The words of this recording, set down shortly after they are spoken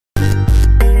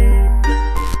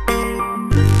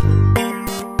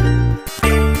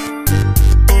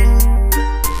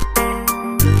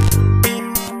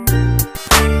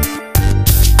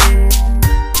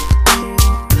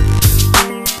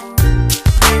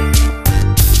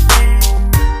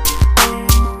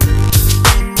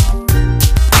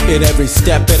In every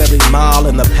step, in every mile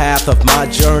in the path of my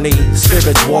journey,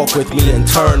 spirits walk with me and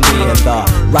turn me in the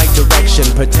right direction.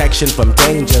 Protection from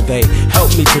danger, they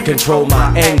help me to control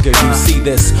my anger. You see,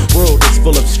 this world is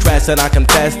full of stress, and I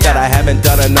confess that I haven't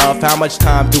done enough. How much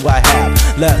time do I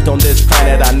have left on this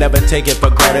planet? I never take it for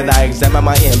granted. I examine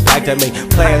my impact and make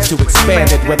plans to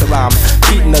expand it. Whether I'm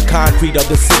beating the concrete of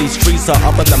the city streets or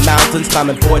up in the mountains,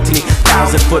 climbing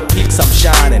 14,000-foot peaks, I'm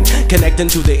shining, connecting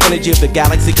to the energy of the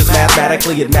galaxy, cause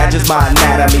mathematically it matches my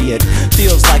anatomy. It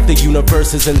feels like the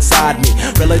universe is inside me,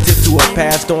 relative to a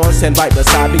passed on, stand right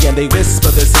beside me, and they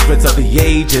whisper the secrets of the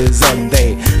ages, and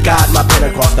they guide my pen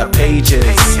across the pages.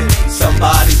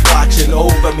 Somebody's watching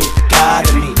over me,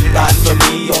 guiding me, riding for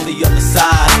me on the other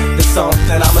side. There's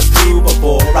something I must do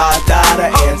before I die. The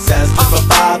ancestors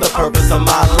provide the purpose of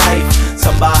my life.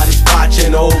 Somebody's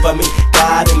watching over me,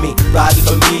 guiding me, riding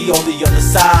for me on the other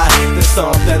side. There's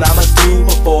something I must do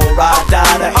before I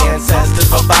die. The ancestors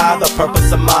provide the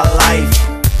purpose of my life.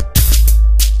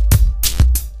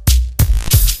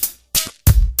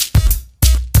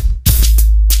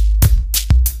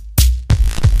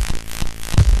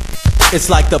 It's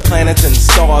like the planets and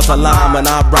stars align when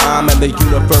I rhyme, and the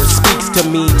universe speaks to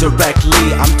me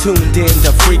directly. I'm tuned in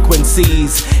to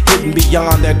frequencies hidden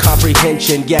beyond their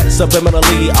comprehension, yet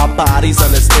subliminally our bodies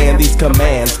understand these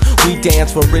commands. We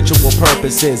dance for ritual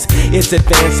purposes. It's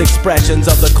advanced expressions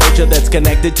of the culture that's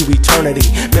connected to eternity.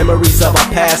 Memories of a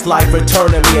past life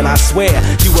return to me, and I swear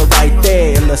you were right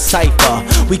there in the cipher.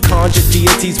 We conjured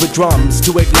deities with drums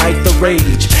to ignite the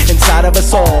rage inside of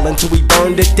us all until we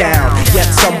burned it down.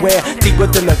 Yet somewhere deep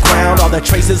within the ground are the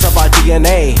traces of our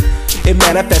DNA. It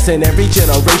manifests in every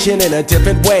generation in a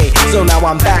different way. So now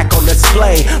I'm back on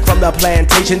display, from the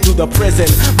plantation to the prison,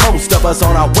 most of us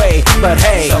on our way. But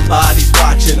hey, somebody's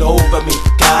watching over me,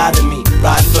 guiding me,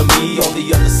 riding for me on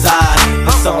the other side.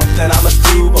 There's something I must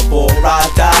do before I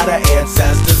die. The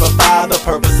ancestors provide the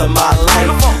purpose of my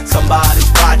life. Somebody's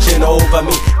watching over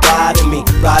me, guiding me,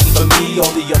 riding for me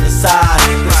on the other side.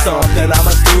 There's something I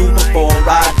must do before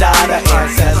I die. The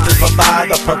ancestors provide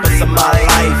the purpose of my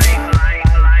life.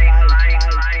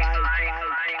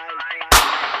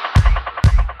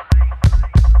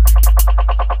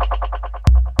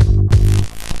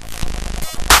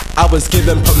 I was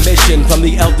given permission from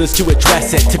the elders to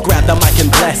address it, to grab the mic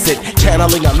and bless it,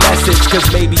 channeling a message, cause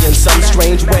maybe in some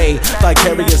strange way,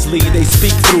 vicariously they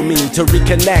speak through me to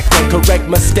reconnect and correct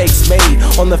mistakes made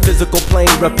on the physical plane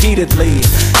repeatedly.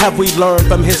 Have we learned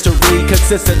from history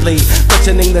consistently,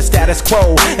 questioning the status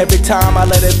quo? Every time I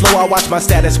let it flow, I watch my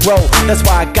status grow. That's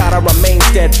why I gotta remain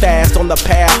steadfast on the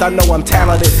path. I know I'm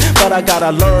talented, but I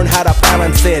gotta learn how to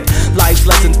balance it. Life's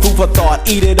lessons, food for thought,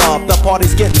 eat it up. The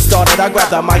party's getting started, I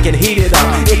grab the mic and heat it up.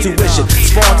 Intuition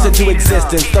sparks into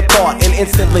existence the thought, and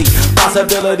instantly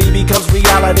possibility becomes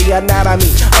reality. Anatomy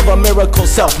of a miracle,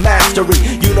 self-mastery,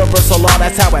 universal law,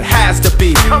 that's how it has to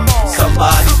be.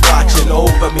 Somebody's watching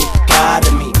over me,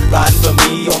 guiding me, riding for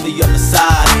me on the other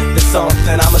side. There's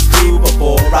something I must do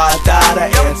before I die. The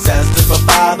ancestors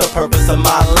provide the purpose of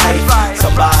my life.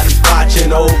 Somebody's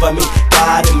watching over me,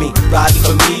 guiding me, riding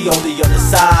for me on the other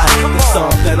side. There's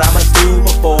something I must do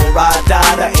before I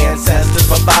die. The ancestors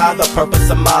provide the purpose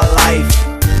of my